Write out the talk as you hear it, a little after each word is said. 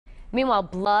Meanwhile,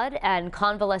 blood and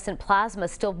convalescent plasma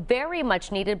still very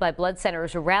much needed by blood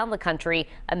centers around the country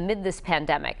amid this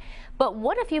pandemic. But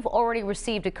what if you've already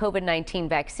received a COVID-19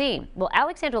 vaccine? Well,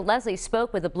 Alexandra Leslie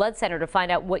spoke with a blood center to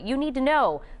find out what you need to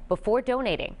know before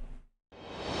donating.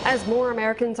 As more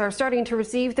Americans are starting to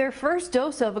receive their first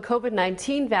dose of a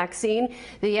COVID-19 vaccine,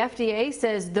 the FDA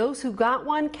says those who got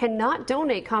one cannot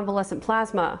donate convalescent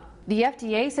plasma. The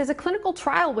FDA says a clinical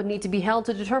trial would need to be held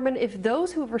to determine if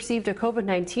those who have received a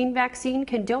COVID-19 vaccine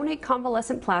can donate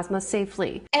convalescent plasma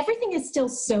safely. Everything is still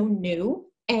so new,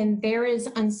 and there is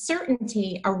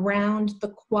uncertainty around the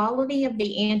quality of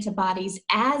the antibodies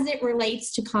as it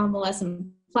relates to convalescent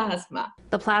plasma.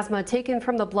 The plasma taken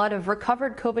from the blood of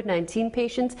recovered COVID-19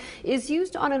 patients is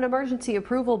used on an emergency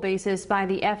approval basis by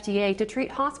the FDA to treat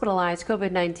hospitalized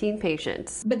COVID-19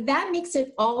 patients. But that makes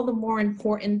it all the more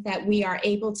important that we are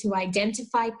able to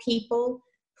identify people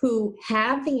who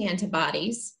have the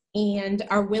antibodies and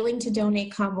are willing to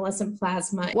donate convalescent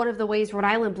plasma. One of the ways Rhode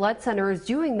Island Blood Center is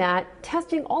doing that,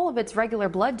 testing all of its regular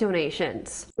blood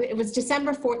donations. It was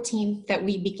December 14th that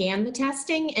we began the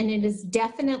testing, and it is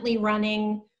definitely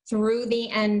running through the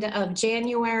end of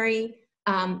January.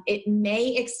 It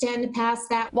may extend past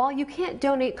that. While you can't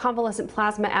donate convalescent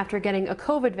plasma after getting a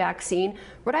COVID vaccine,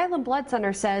 Rhode Island Blood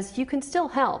Center says you can still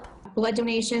help. Blood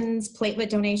donations, platelet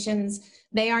donations,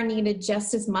 they are needed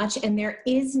just as much, and there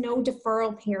is no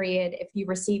deferral period if you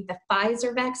receive the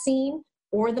Pfizer vaccine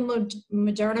or the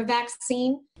Moderna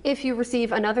vaccine. If you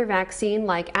receive another vaccine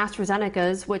like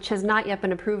AstraZeneca's, which has not yet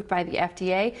been approved by the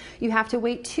FDA, you have to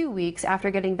wait 2 weeks after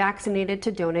getting vaccinated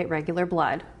to donate regular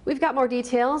blood. We've got more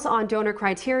details on donor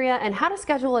criteria and how to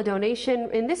schedule a donation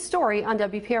in this story on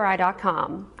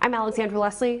WPRI.com. I'm Alexandra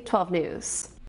Leslie, 12 News.